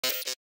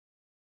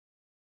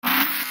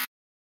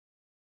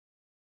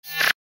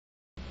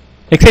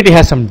XAT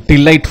has some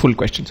delightful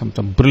questions,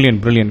 some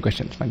brilliant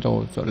questions. And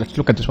so let's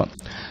look at this one.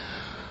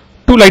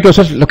 Two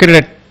lighthouses located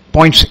at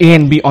points A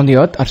and B on the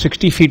earth are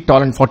 60 feet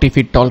tall and 40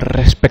 feet tall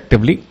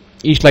respectively.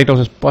 Each lighthouse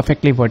is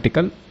perfectly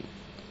vertical,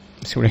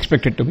 as you would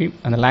expect it to be,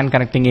 and the land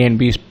connecting A and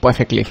B is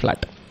perfectly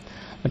flat.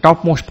 The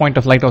topmost point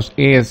of lighthouse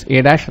A is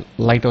A dash,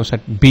 lighthouse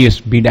at B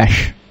is B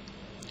dash.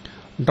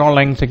 Draw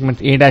line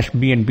segments A dash,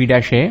 B and B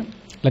dash A.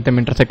 Let them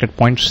intersect at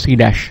point C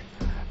dash.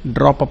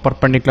 Drop a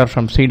perpendicular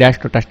from C dash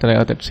to touch the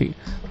earth at C.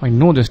 I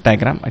know this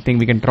diagram. I think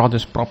we can draw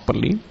this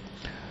properly.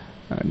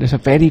 This is a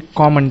very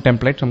common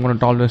template, so I'm going to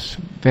draw this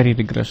very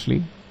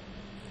rigorously.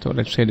 So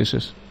let's say this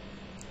is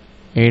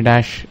A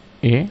dash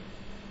A.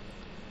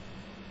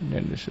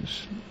 Then this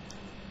is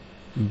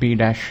B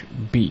dash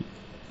B.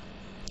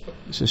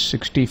 This is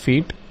 60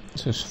 feet.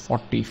 This is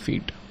 40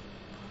 feet.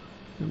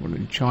 We're going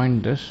to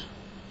join this.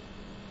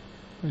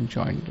 And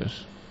join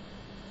this.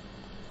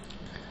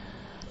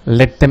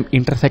 Let them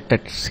intersect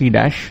at C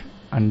dash,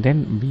 and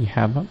then we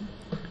have a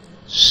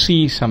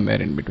C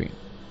somewhere in between.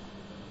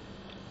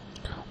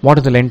 What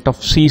is the length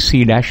of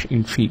C dash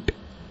in feet?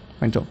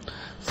 And so,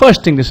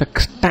 first thing, this is a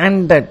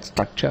standard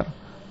structure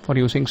for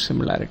using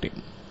similarity.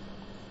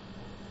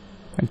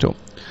 And so,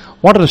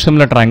 what are the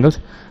similar triangles?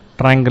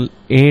 Triangle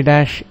A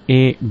dash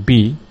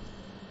AB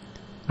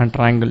and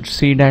triangle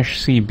C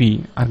dash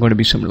CB are going to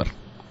be similar.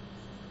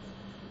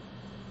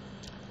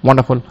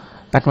 Wonderful.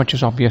 That much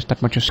is obvious.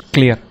 That much is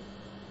clear.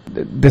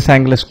 This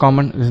angle is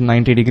common. This is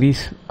 90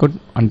 degrees. Good.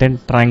 And then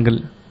triangle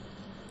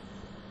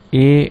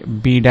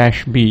AB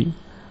dash B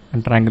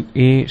and triangle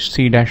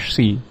AC dash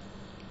C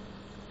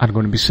are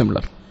going to be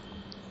similar.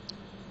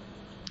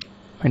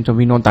 And so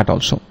we know that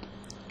also.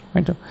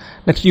 And so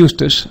let's use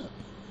this.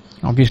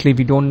 Obviously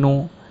we don't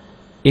know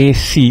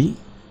AC,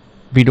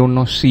 we don't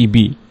know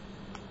CB,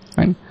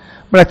 fine.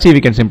 But let's see if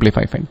we can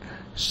simplify. Fine.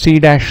 C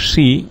dash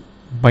C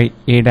by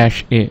A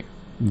dash A.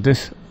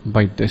 This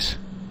by this.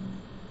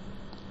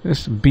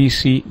 This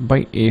BC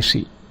by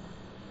AC.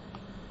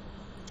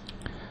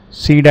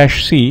 C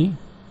dash C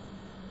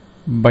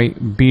by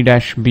B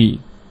dash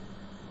B.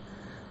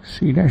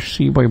 C dash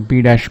C by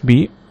B dash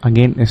B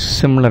again is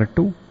similar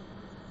to,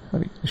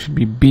 sorry, it should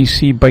be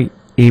BC by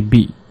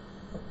AB.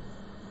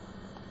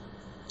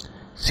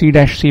 C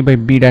dash C by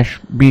B dash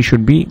B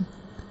should be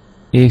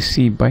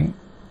AC by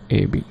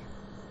AB.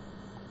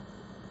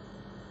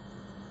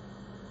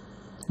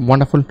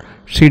 Wonderful.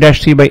 C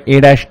dash C by A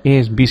dash A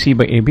is BC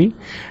by AB.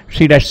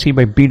 C dash C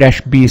by B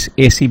dash B is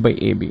AC by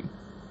AB.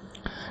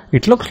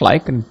 It looks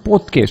like in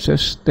both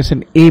cases there's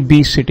an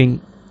AB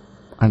sitting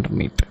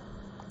underneath.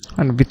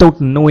 And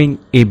without knowing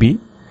AB,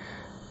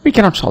 we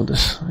cannot solve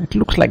this. It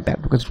looks like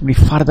that because it will be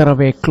farther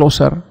away,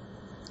 closer.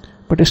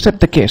 But is that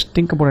the case?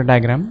 Think about a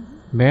diagram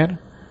where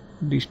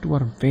these two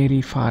are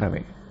very far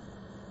away.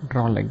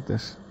 Draw like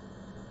this.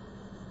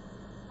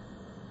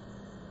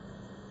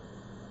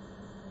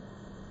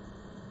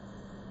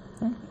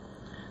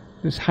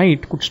 This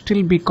height could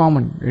still be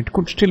common. It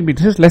could still be,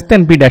 this is less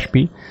than B dash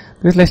B,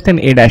 this is less than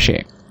A dash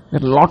A.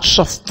 There are lots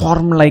of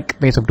form-like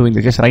ways of doing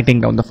this, just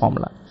writing down the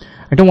formula.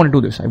 I don't want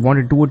to do this. I want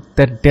to do it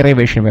the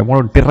derivation way. I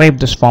want to derive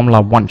this formula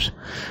once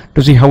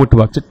to see how it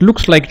works. It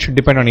looks like it should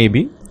depend on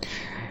AB.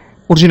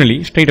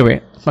 Originally, straight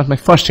away, that's my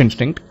first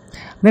instinct.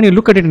 Then you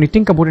look at it and you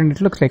think about it and it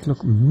looks like,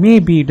 look,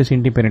 maybe it is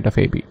independent of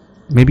AB.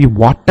 Maybe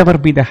whatever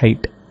be the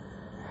height,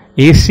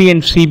 AC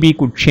and CB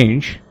could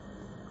change,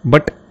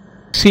 but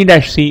C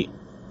dash C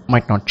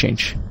might not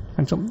change.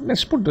 And so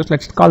let's put this,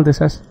 let's call this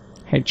as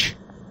H.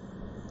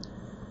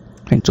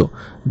 And so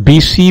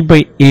BC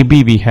by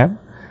AB we have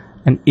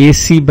and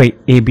AC by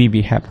AB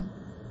we have.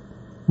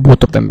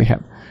 Both of them we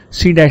have.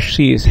 C dash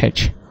C is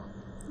H.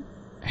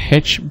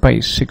 H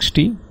by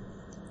 60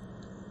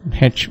 and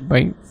H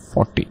by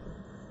 40.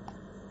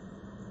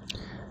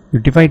 You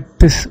divide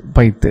this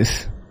by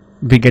this,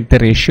 we get the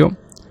ratio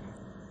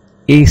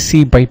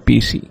AC by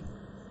BC.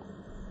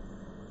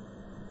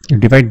 You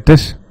divide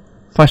this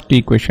first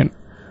equation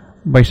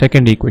by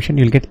second equation,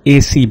 you'll get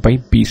AC by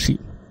BC.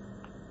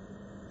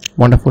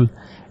 Wonderful.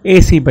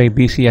 AC by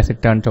BC, as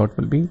it turns out,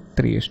 will be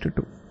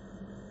 3:2.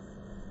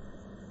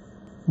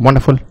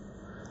 Wonderful.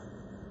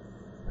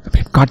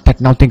 We've got that.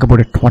 Now think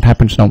about it. What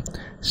happens now?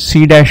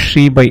 C dash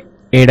C by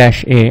A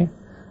dash A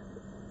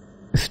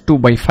is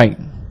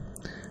 2/5.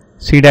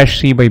 C dash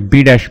C by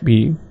B dash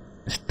B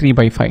is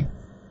 3/5.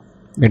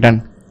 We're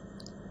done.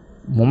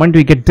 The moment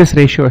we get this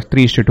ratio as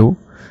 3:2,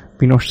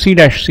 we know C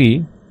dash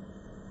C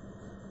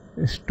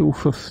is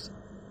 2/5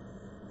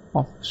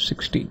 of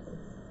 60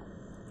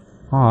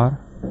 or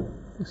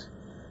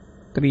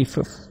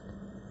 3/5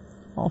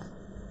 of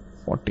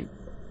 40.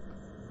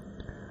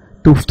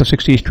 2/5 of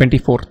 60 is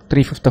 24.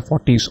 3/5 of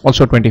 40 is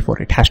also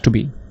 24. It has to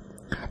be.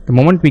 The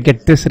moment we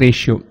get this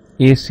ratio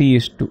AC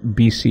is to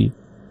BC,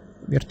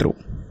 we are through.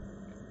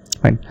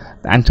 Fine.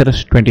 The answer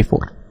is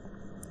 24.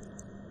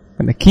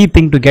 And the key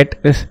thing to get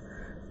is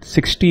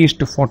 60 is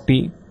to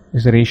 40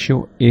 is the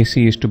ratio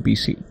AC is to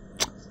BC.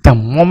 The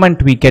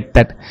moment we get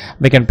that,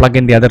 we can plug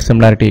in the other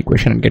similarity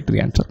equation and get to the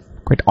answer.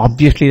 Quite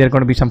obviously, there are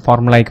going to be some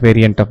formulaic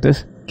variant of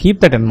this. Keep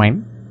that in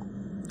mind.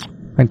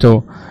 And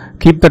so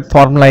keep that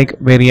form-like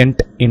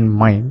variant in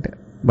mind,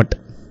 but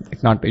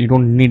it's not, you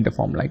don't need the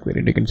form-like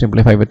variant. You can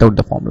simplify without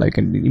the formula. You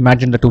can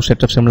imagine the two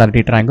sets of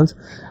similarity triangles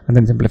and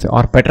then simplify,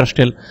 or better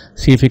still,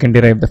 see if you can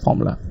derive the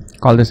formula.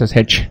 Call this as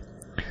H,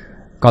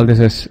 call this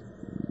as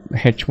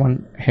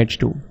H1,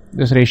 H2.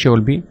 This ratio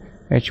will be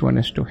H1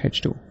 is to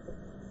H2.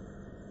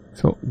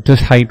 So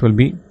this height will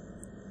be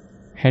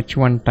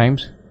H1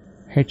 times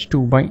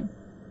H2 by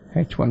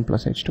H1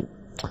 plus H2.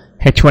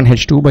 H1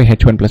 H2 by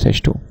H1 plus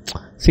H2.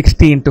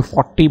 60 into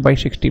 40 by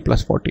 60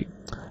 plus 40.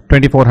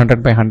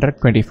 2400 by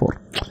 100,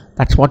 24.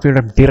 That's what we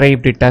would have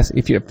derived it as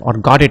if you, or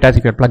got it as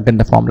if you had plugged in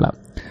the formula.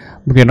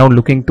 But we are now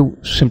looking to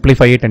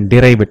simplify it and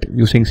derive it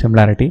using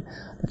similarity.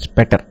 That's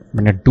better.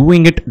 When you're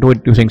doing it, do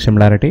it using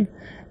similarity.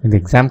 In the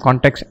exam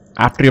context,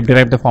 after you've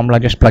derived the formula,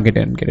 just plug it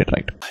in and get it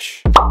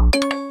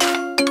right.